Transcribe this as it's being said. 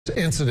This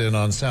incident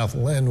on South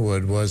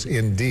Linwood was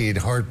indeed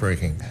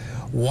heartbreaking.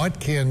 What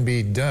can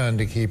be done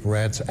to keep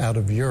rats out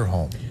of your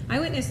home?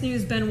 Eyewitness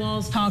News' Ben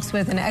Walls talks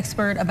with an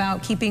expert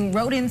about keeping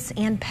rodents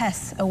and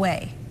pests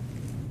away.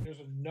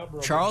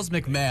 Charles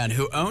McMahon,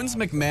 who owns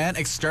McMahon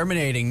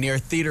Exterminating near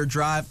Theater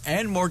Drive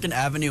and Morgan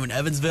Avenue in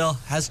Evansville,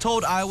 has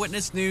told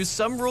Eyewitness News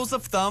some rules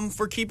of thumb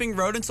for keeping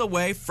rodents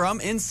away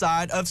from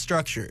inside of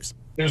structures.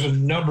 There's a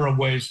number of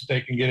ways that they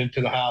can get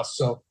into the house.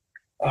 So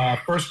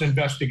first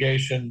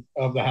investigation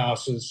of the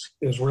house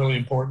is really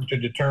important to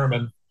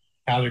determine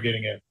how they're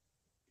getting in.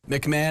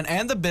 McMahon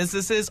and the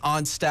business's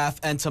on-staff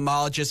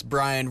entomologist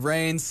Brian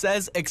Rains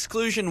says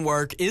exclusion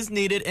work is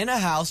needed in a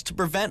house to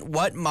prevent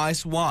what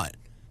mice want: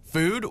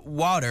 food,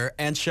 water,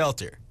 and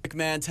shelter.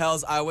 McMahon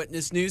tells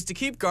Eyewitness News to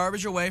keep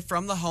garbage away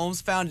from the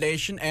home's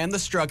foundation and the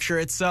structure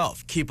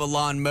itself, keep a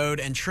lawn mowed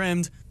and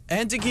trimmed,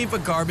 and to keep a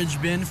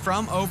garbage bin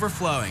from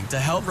overflowing to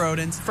help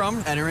rodents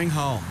from entering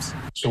homes.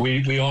 So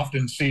we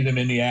often see them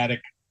in the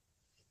attic.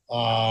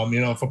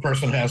 If a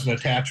person has an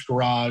attached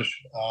garage,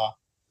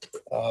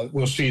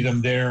 we'll see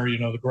them there.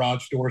 The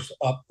garage door's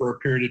up for a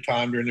period of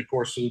time during the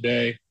course of the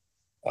day.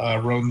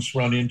 Rodents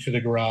run into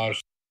the garage.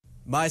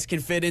 Mice can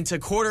fit into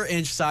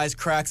quarter-inch size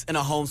cracks in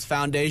a home's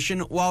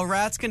foundation, while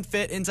rats can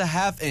fit into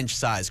half-inch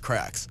size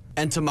cracks.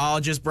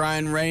 Entomologist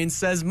Brian Rains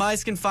says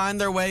mice can find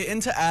their way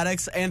into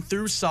attics and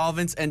through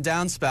solvents and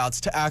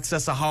downspouts to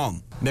access a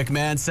home.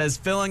 McMahon says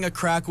filling a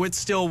crack with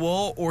steel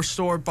wool or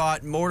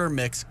store-bought mortar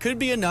mix could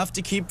be enough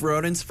to keep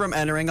rodents from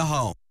entering a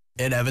home.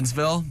 In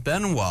Evansville,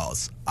 Ben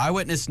Walls,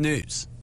 Eyewitness News.